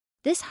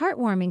This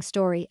heartwarming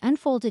story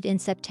unfolded in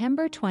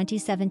September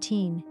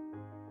 2017.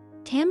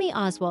 Tammy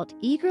Oswalt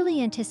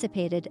eagerly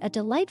anticipated a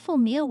delightful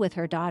meal with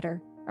her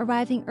daughter,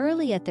 arriving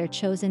early at their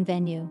chosen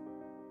venue.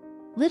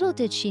 Little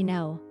did she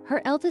know,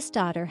 her eldest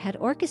daughter had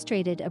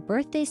orchestrated a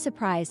birthday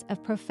surprise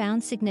of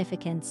profound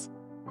significance.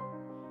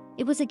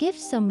 It was a gift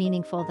so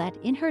meaningful that,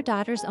 in her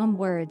daughter's own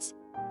words,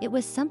 it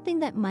was something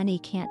that money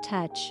can't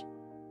touch.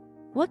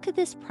 What could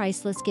this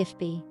priceless gift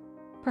be?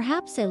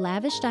 Perhaps a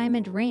lavish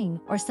diamond ring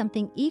or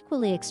something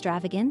equally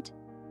extravagant?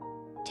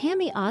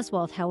 Tammy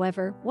Oswalt,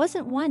 however,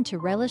 wasn't one to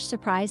relish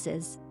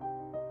surprises.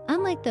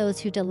 Unlike those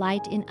who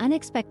delight in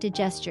unexpected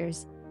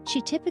gestures,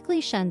 she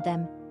typically shunned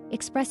them,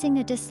 expressing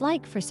a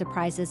dislike for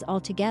surprises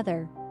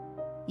altogether.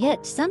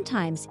 Yet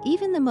sometimes,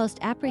 even the most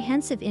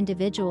apprehensive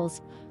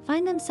individuals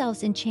find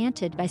themselves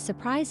enchanted by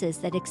surprises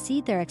that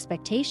exceed their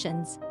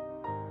expectations.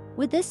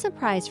 Would this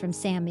surprise from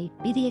Sammy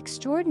be the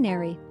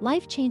extraordinary,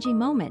 life-changing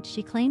moment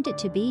she claimed it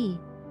to be?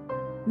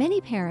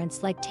 Many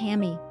parents, like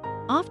Tammy,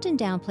 often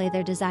downplay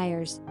their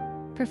desires,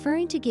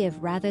 preferring to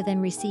give rather than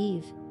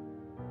receive.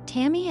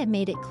 Tammy had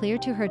made it clear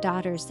to her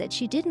daughters that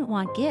she didn't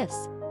want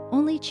gifts,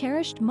 only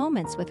cherished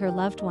moments with her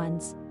loved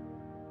ones.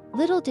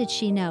 Little did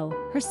she know,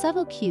 her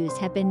subtle cues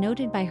had been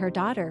noted by her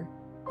daughter,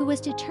 who was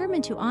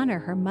determined to honor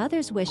her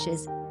mother's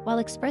wishes while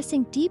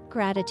expressing deep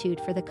gratitude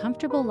for the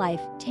comfortable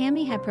life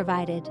Tammy had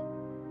provided.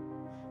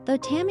 Though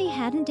Tammy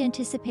hadn't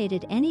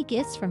anticipated any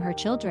gifts from her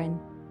children,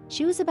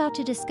 she was about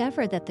to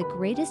discover that the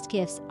greatest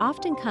gifts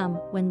often come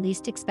when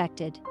least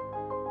expected.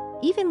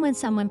 Even when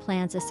someone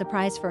plans a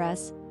surprise for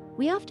us,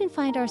 we often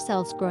find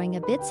ourselves growing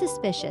a bit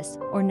suspicious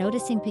or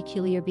noticing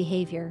peculiar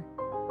behavior.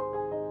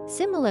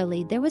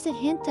 Similarly, there was a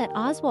hint that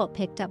Oswalt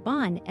picked up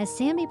on as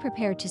Sammy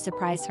prepared to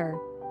surprise her.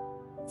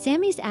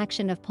 Sammy's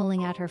action of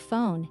pulling out her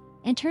phone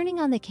and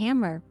turning on the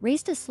camera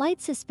raised a slight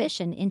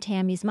suspicion in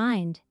Tammy's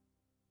mind.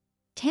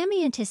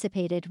 Tammy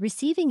anticipated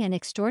receiving an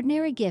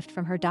extraordinary gift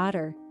from her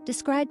daughter,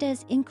 described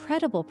as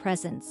incredible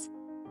presents.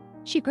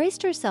 She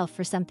braced herself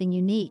for something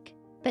unique,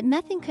 but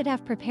nothing could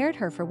have prepared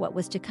her for what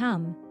was to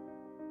come.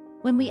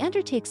 When we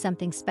undertake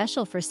something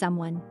special for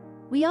someone,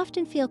 we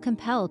often feel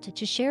compelled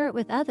to share it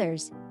with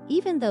others,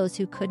 even those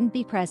who couldn't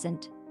be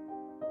present.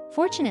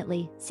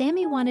 Fortunately,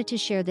 Sammy wanted to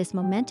share this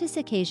momentous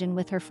occasion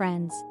with her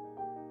friends.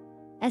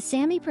 As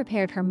Sammy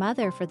prepared her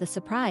mother for the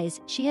surprise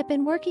she had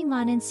been working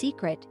on in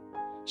secret,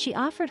 she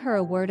offered her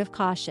a word of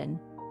caution.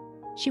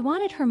 She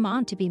wanted her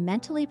mom to be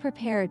mentally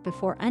prepared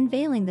before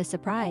unveiling the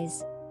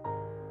surprise.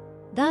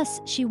 Thus,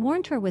 she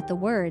warned her with the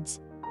words,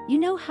 "You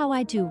know how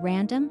I do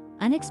random,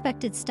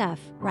 unexpected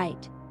stuff,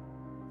 right?"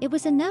 It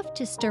was enough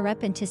to stir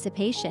up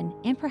anticipation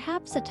and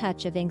perhaps a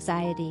touch of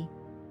anxiety.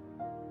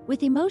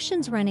 With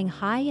emotions running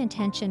high and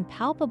tension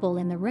palpable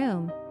in the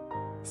room,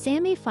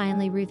 Sammy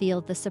finally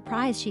revealed the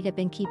surprise she had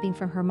been keeping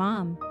from her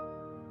mom.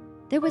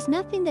 There was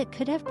nothing that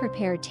could have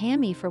prepared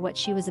Tammy for what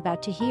she was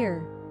about to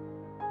hear.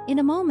 In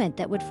a moment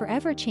that would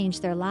forever change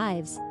their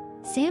lives,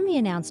 Sammy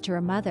announced to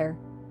her mother,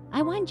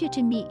 "I want you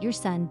to meet your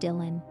son,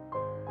 Dylan."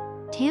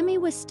 Tammy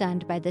was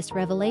stunned by this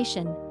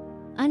revelation,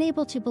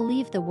 unable to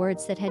believe the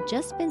words that had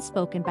just been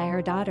spoken by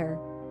her daughter.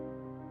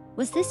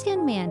 Was this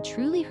young man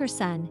truly her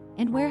son,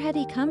 and where had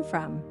he come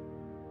from?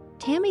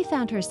 Tammy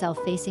found herself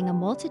facing a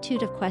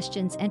multitude of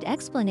questions and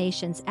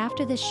explanations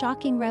after this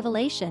shocking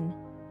revelation.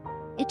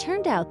 It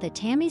turned out that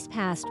Tammy's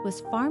past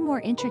was far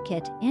more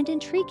intricate and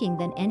intriguing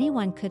than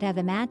anyone could have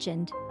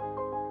imagined.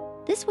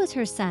 This was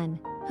her son,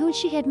 whom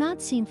she had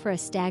not seen for a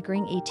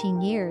staggering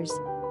 18 years.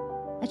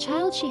 A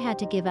child she had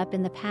to give up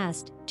in the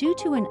past due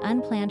to an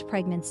unplanned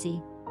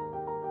pregnancy.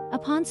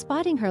 Upon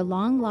spotting her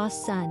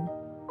long-lost son,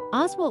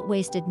 Oswalt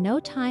wasted no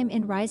time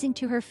in rising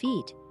to her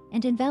feet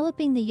and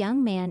enveloping the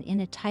young man in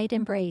a tight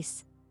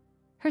embrace.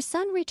 Her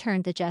son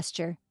returned the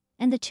gesture,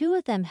 and the two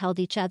of them held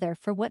each other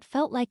for what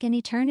felt like an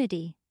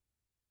eternity.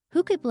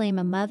 Who could blame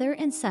a mother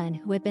and son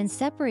who had been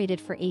separated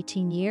for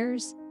 18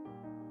 years?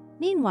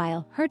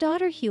 Meanwhile, her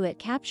daughter Hewitt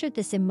captured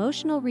this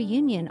emotional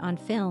reunion on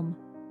film.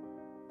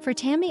 For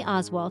Tammy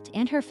Oswalt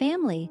and her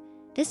family,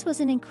 this was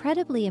an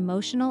incredibly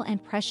emotional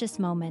and precious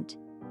moment.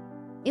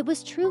 It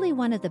was truly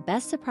one of the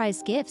best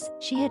surprise gifts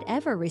she had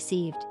ever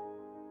received.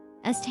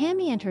 As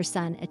Tammy and her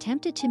son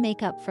attempted to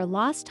make up for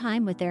lost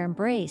time with their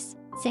embrace,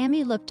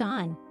 Sammy looked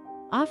on,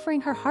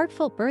 offering her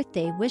heartfelt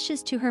birthday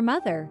wishes to her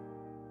mother.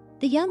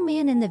 The young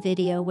man in the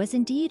video was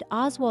indeed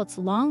Oswalt's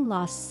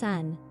long-lost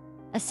son,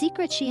 a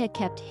secret she had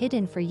kept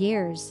hidden for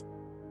years.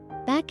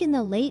 Back in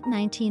the late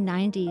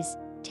 1990s,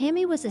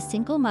 Tammy was a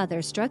single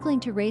mother struggling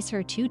to raise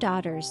her two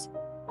daughters.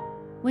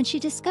 When she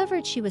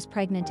discovered she was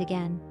pregnant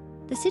again,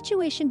 the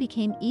situation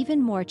became even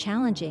more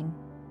challenging.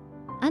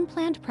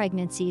 Unplanned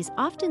pregnancies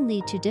often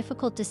lead to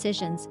difficult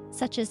decisions,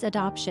 such as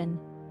adoption.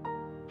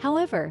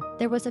 However,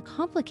 there was a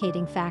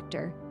complicating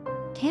factor.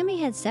 Tammy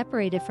had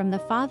separated from the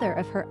father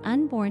of her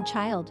unborn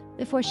child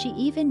before she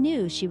even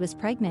knew she was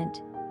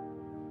pregnant.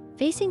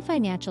 Facing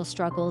financial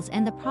struggles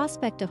and the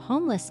prospect of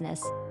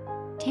homelessness,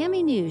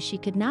 Tammy knew she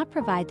could not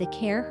provide the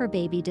care her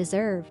baby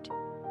deserved.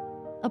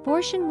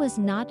 Abortion was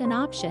not an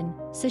option,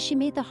 so she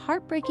made the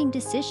heartbreaking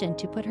decision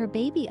to put her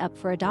baby up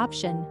for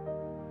adoption.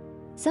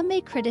 Some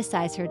may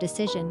criticize her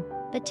decision,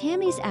 but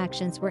Tammy's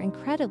actions were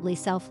incredibly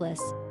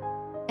selfless.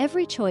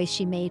 Every choice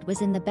she made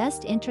was in the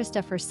best interest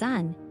of her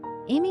son,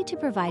 aiming to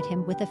provide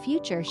him with a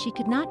future she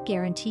could not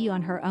guarantee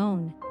on her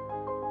own.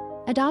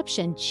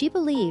 Adoption, she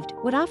believed,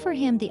 would offer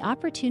him the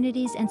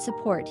opportunities and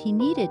support he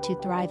needed to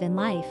thrive in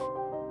life.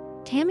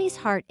 Tammy's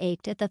heart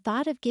ached at the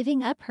thought of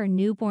giving up her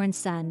newborn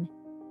son.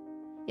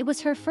 It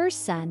was her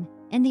first son,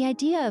 and the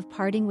idea of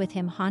parting with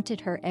him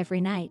haunted her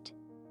every night.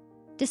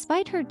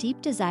 Despite her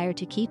deep desire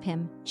to keep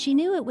him, she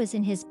knew it was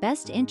in his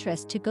best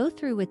interest to go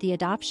through with the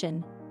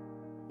adoption.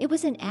 It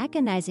was an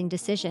agonizing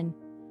decision,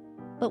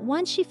 but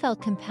one she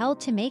felt compelled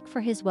to make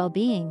for his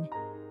well-being.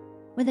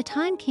 When the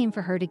time came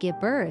for her to give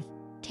birth,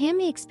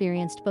 Tammy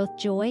experienced both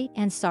joy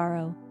and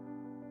sorrow.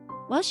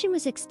 While she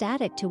was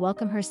ecstatic to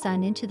welcome her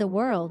son into the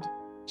world,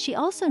 she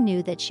also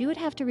knew that she would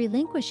have to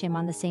relinquish him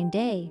on the same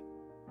day.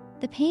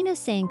 The pain of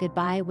saying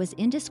goodbye was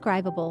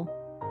indescribable,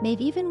 made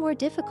even more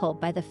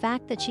difficult by the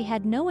fact that she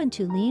had no one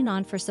to lean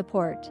on for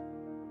support.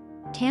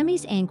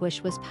 Tammy's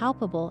anguish was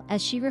palpable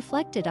as she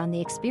reflected on the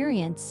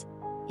experience.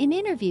 In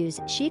interviews,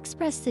 she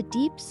expressed the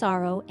deep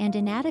sorrow and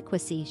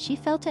inadequacy she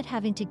felt at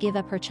having to give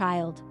up her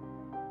child.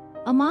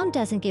 "A mom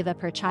doesn't give up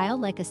her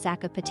child like a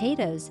sack of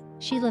potatoes,"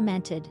 she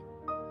lamented.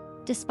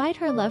 Despite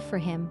her love for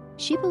him,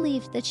 she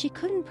believed that she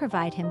couldn't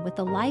provide him with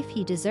the life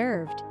he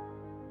deserved.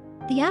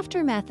 The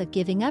aftermath of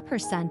giving up her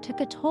son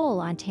took a toll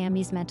on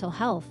Tammy's mental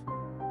health.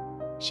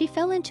 She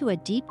fell into a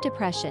deep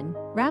depression,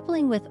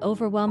 grappling with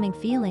overwhelming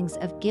feelings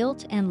of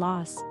guilt and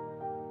loss.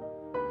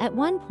 At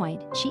one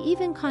point, she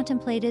even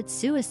contemplated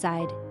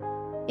suicide.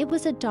 It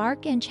was a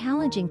dark and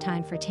challenging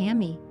time for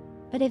Tammy,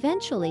 but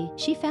eventually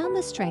she found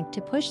the strength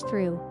to push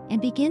through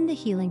and begin the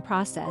healing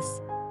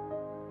process.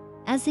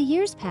 As the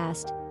years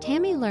passed,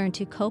 Tammy learned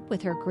to cope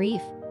with her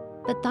grief,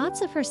 but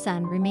thoughts of her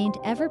son remained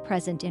ever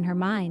present in her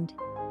mind.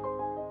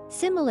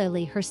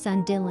 Similarly, her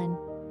son Dylan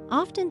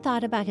often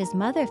thought about his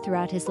mother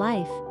throughout his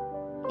life.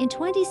 In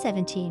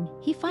 2017,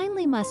 he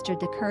finally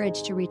mustered the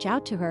courage to reach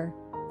out to her,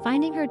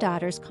 finding her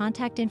daughter's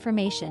contact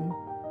information.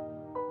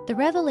 The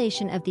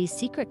revelation of these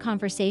secret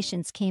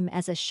conversations came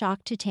as a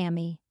shock to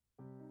Tammy.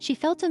 She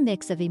felt a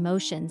mix of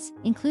emotions,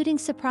 including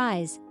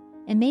surprise,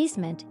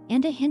 amazement,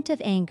 and a hint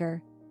of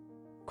anger.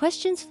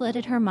 Questions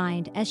flooded her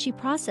mind as she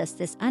processed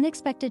this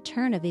unexpected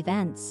turn of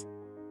events.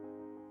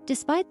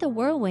 Despite the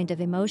whirlwind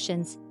of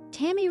emotions,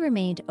 Tammy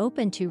remained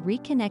open to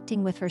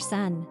reconnecting with her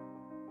son.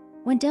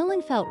 When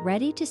Dylan felt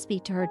ready to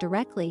speak to her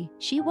directly,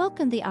 she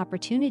welcomed the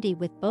opportunity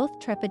with both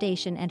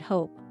trepidation and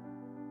hope.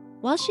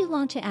 While she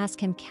longed to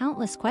ask him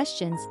countless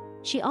questions,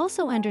 she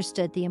also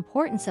understood the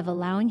importance of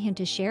allowing him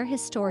to share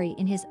his story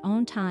in his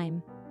own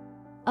time.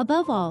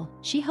 Above all,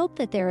 she hoped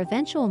that their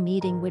eventual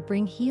meeting would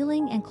bring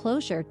healing and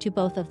closure to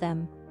both of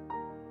them.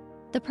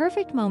 The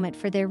perfect moment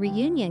for their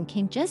reunion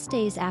came just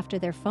days after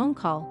their phone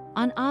call,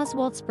 on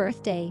Oswald's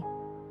birthday.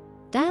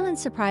 Dylan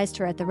surprised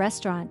her at the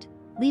restaurant,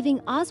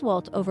 leaving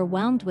Oswald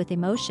overwhelmed with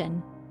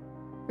emotion.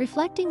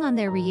 Reflecting on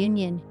their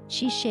reunion,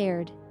 she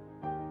shared,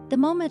 "The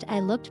moment I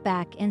looked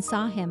back and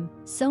saw him,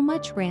 so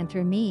much ran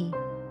through me.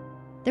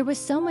 There was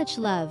so much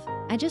love,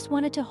 I just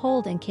wanted to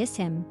hold and kiss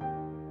him."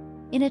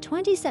 In a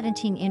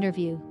 2017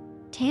 interview,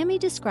 Tammy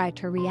described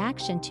her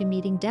reaction to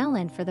meeting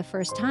Dylan for the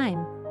first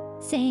time,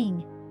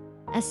 saying,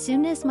 "As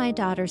soon as my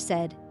daughter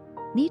said,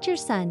 'Meet your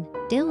son,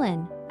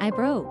 Dylan,' I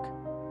broke.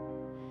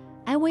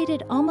 I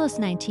waited almost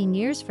 19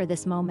 years for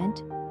this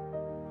moment.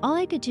 All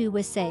I could do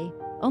was say,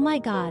 'Oh my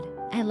God,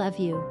 I love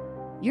you.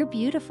 You're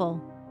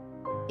beautiful.'"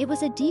 It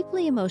was a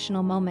deeply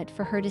emotional moment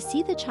for her to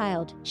see the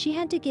child she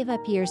had to give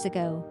up years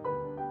ago.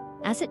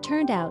 As it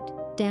turned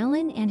out,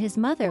 Dylan and his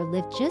mother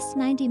lived just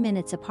 90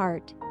 minutes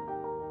apart.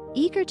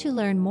 Eager to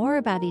learn more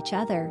about each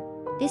other,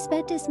 they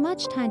spent as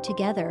much time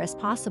together as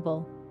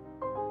possible.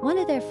 One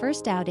of their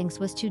first outings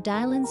was to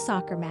Dylan's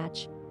soccer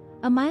match,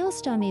 a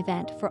milestone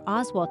event for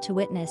Oswald to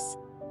witness.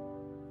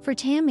 For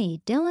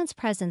Tammy, Dylan's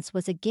presence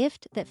was a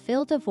gift that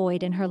filled a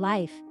void in her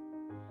life.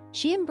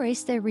 She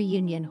embraced their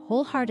reunion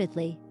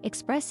wholeheartedly,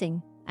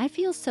 expressing, "I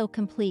feel so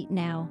complete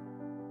now.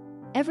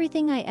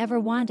 Everything I ever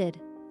wanted,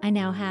 I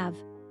now have.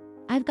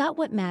 I've got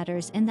what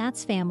matters, and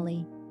that's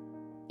family."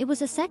 It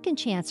was a second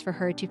chance for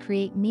her to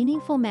create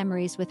meaningful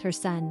memories with her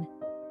son.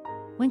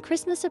 When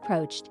Christmas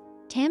approached,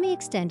 Tammy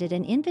extended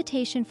an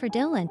invitation for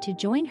Dylan to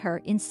join her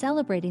in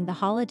celebrating the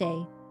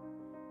holiday.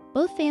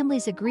 Both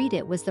families agreed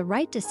it was the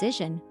right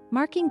decision,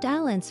 marking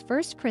Dylan's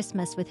first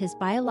Christmas with his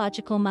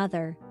biological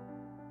mother.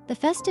 The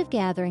festive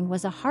gathering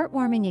was a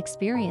heartwarming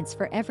experience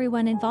for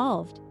everyone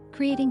involved,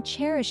 creating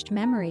cherished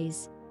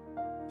memories.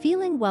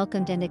 Feeling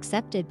welcomed and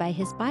accepted by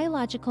his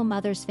biological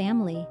mother's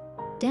family,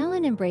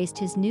 Dylan embraced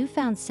his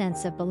newfound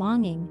sense of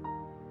belonging.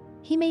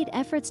 He made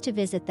efforts to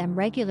visit them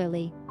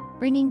regularly,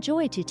 bringing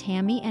joy to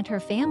Tammy and her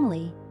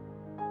family.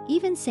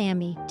 Even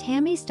Sammy,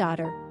 Tammy's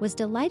daughter, was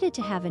delighted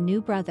to have a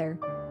new brother,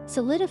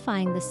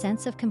 solidifying the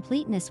sense of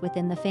completeness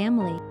within the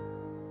family.